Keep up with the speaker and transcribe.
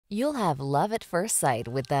You'll have love at first sight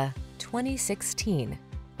with the 2016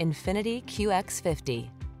 INFINITI QX50.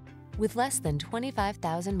 With less than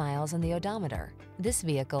 25,000 miles on the odometer, this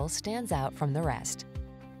vehicle stands out from the rest.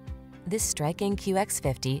 This striking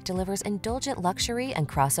QX50 delivers indulgent luxury and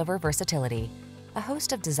crossover versatility. A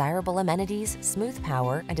host of desirable amenities, smooth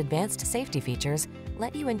power, and advanced safety features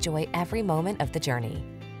let you enjoy every moment of the journey.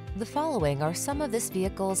 The following are some of this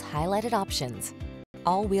vehicle's highlighted options: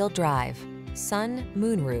 all-wheel drive, sun,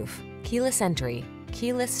 moonroof, keyless entry,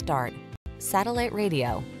 keyless start, satellite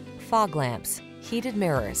radio, fog lamps, heated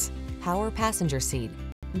mirrors, power passenger seat,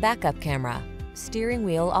 backup camera, steering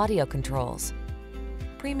wheel audio controls.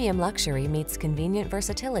 Premium luxury meets convenient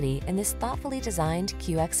versatility in this thoughtfully designed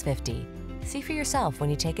QX50. See for yourself when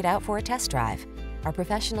you take it out for a test drive. Our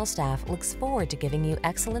professional staff looks forward to giving you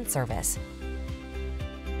excellent service.